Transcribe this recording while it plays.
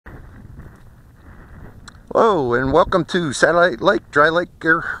Hello and welcome to Satellite Lake, Dry Lake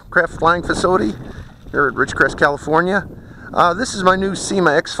Aircraft Flying Facility here at Ridgecrest, California. This is my new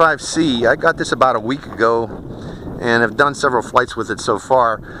Syma X5C. I got this about a week ago and have done several flights with it so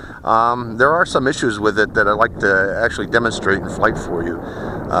far. There are some issues with it that I'd like to actually demonstrate in flight for you.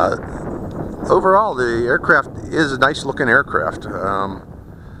 Overall, the aircraft is a nice looking aircraft.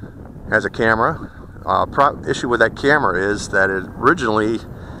 Has a camera. Issue with that camera is that it originally,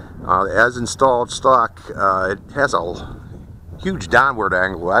 as installed stock, it has a huge downward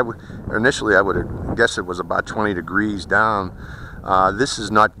angle. Initially I would have guessed it was about 20 degrees down. This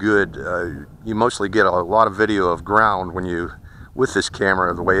is not good. You mostly get a lot of video of ground with this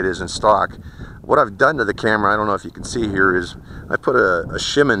camera the way it is in stock. What I've done to the camera, I don't know if you can see here, is I put a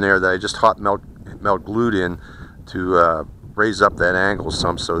shim in there that I just hot melt glued in to raise up that angle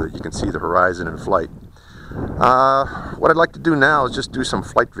some so that you can see the horizon in flight. What I'd like to do now is just do some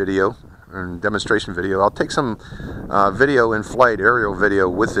flight video and demonstration video. I'll take some video in flight, aerial video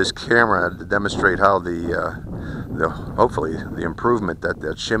with this camera to demonstrate how hopefully the improvement that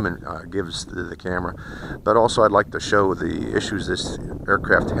shim gives to the camera. But also I'd like to show the issues this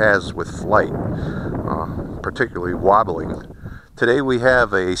aircraft has with flight, particularly wobbling. Today we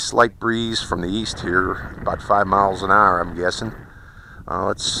have a slight breeze from the east here, about 5 miles an hour I'm guessing.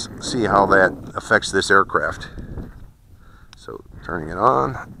 Let's see how that affects this aircraft. So turning it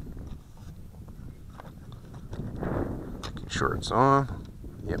on, making sure it's on.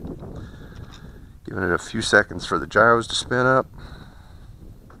 Yep. Giving it a few seconds for the gyros to spin up.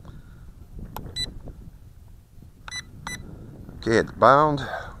 Okay, it's bound.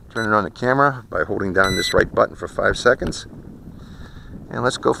 Turn it on the camera by holding down this right button for 5 seconds. And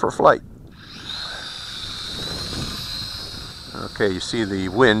let's go for flight. Okay, you see the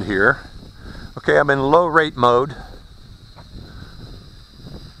wind here. Okay, I'm in low rate mode.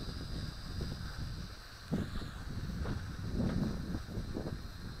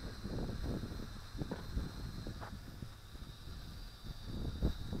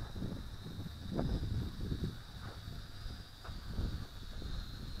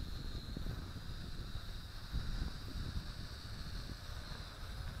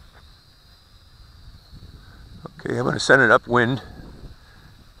 Okay, I'm going to send it upwind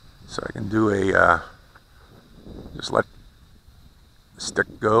so I can do just let the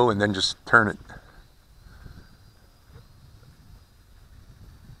stick go and then just turn it.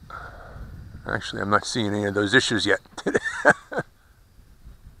 Actually, I'm not seeing any of those issues yet.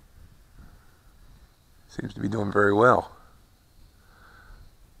 Seems to be doing very well.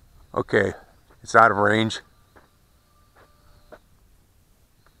 Okay, it's out of range.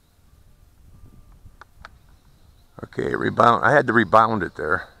 Okay, rebound. I had to rebound it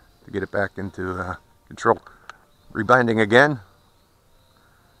there to get it back into control. Rebinding again.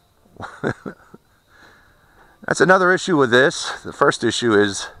 That's another issue with this. The first issue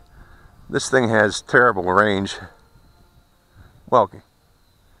is this thing has terrible range. Well,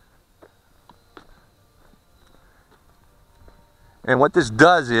 and what this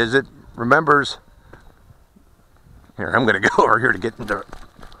does is it remembers. Here, I'm going to go over here to get into it.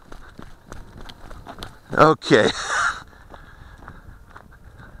 Okay.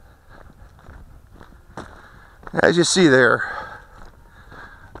 As you see there,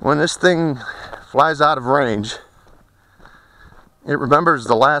 when this thing flies out of range, it remembers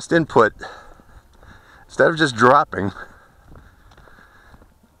the last input. Instead of just dropping,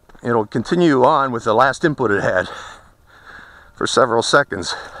 it'll continue on with the last input it had for several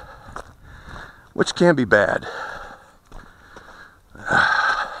seconds, which can be bad.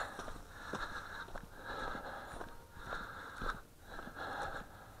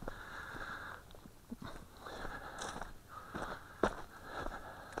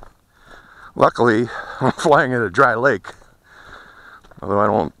 Luckily, I'm flying at a dry lake, although I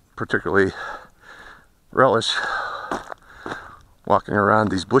don't particularly relish walking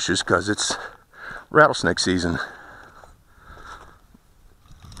around these bushes because it's rattlesnake season.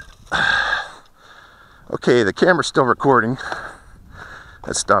 Okay, the camera's still recording.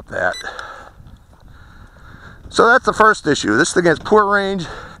 Let's stop that. So that's the first issue. This thing has poor range,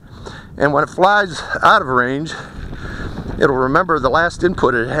 and when it flies out of range, it'll remember the last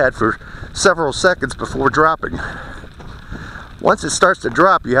input it had for several seconds before dropping. Once it starts to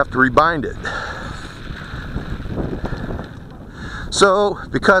drop, you have to rebind it. So,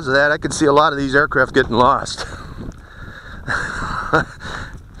 because of that, I can see a lot of these aircraft getting lost.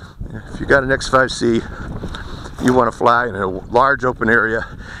 If you got an X5C, you want to fly in a large open area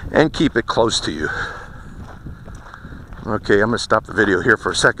and keep it close to you. Okay, I'm going to stop the video here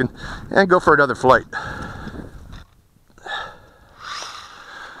for a second and go for another flight.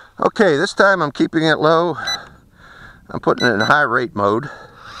 Okay, this time I'm keeping it low. I'm putting it in high rate mode.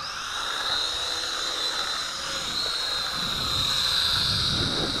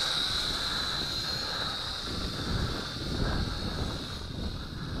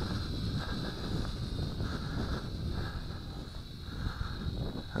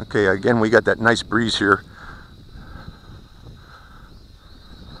 Okay, again we got that nice breeze here.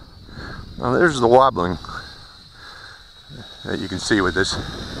 Now there's the wobbling that you can see with this.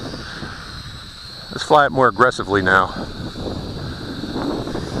 Let's fly it more aggressively now.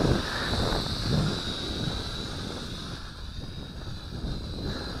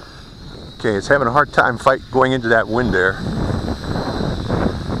 Okay, it's having a hard time going into that wind there.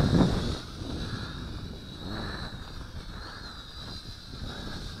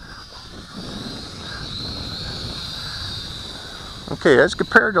 Okay, as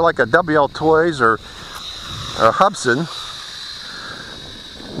compared to like a WL Toys or a Hubson,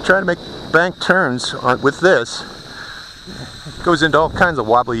 trying to make bank turns with this, it goes into all kinds of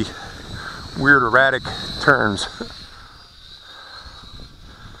wobbly, weird, erratic turns.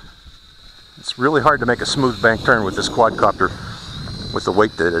 It's really hard to make a smooth bank turn with this quadcopter with the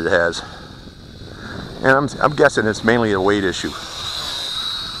weight that it has. And I'm guessing it's mainly a weight issue.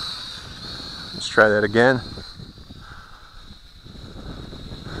 Let's try that again.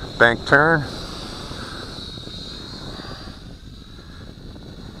 Bank turn.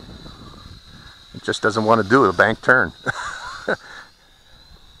 It just doesn't want to do a bank turn.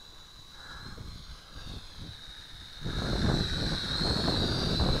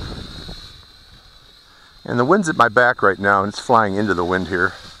 And the wind's at my back right now, and it's flying into the wind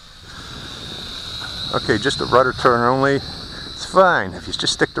here. Okay, just a rudder turn only. It's fine. If you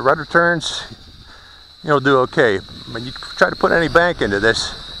just stick to rudder turns, you'll do okay. When you try to put any bank into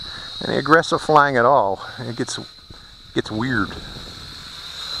this, any aggressive flying at all, it gets weird.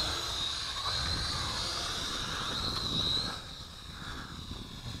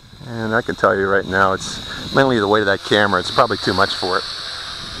 And I can tell you right now, it's mainly the weight of that camera. It's probably too much for it.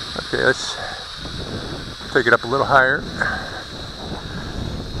 Okay, let's take it up a little higher.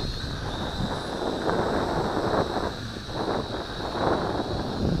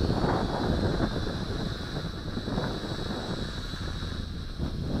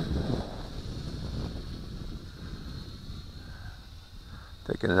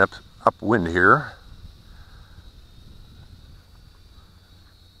 Taking an upwind here.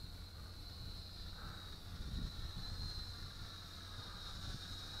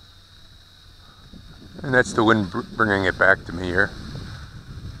 And that's the wind bringing it back to me here.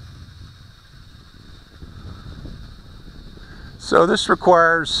 So this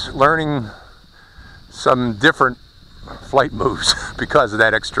requires learning some different flight moves because of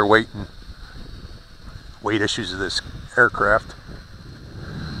that extra weight and weight issues of this aircraft.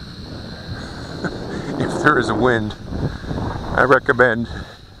 If there is a wind, I recommend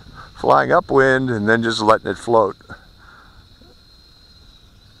flying upwind and then just letting it float.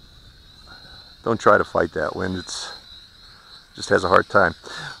 Don't try to fight that wind. It's just has a hard time.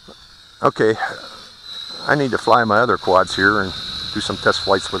 Okay, I need to fly my other quads here and do some test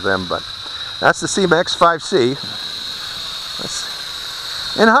flights with them, but that's the Syma X5C.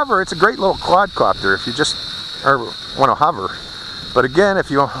 In hover, it's a great little quadcopter if you just want to hover. But again, if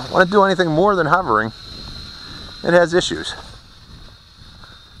you want to do anything more than hovering, it has issues.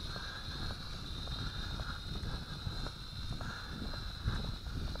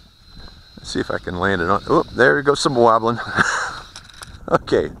 Let's see if I can land it on. Oh, there goes some wobbling.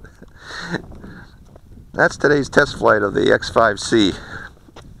 Okay. That's today's test flight of the X5C.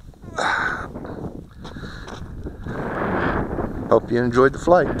 Hope you enjoyed the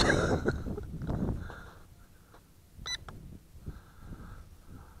flight.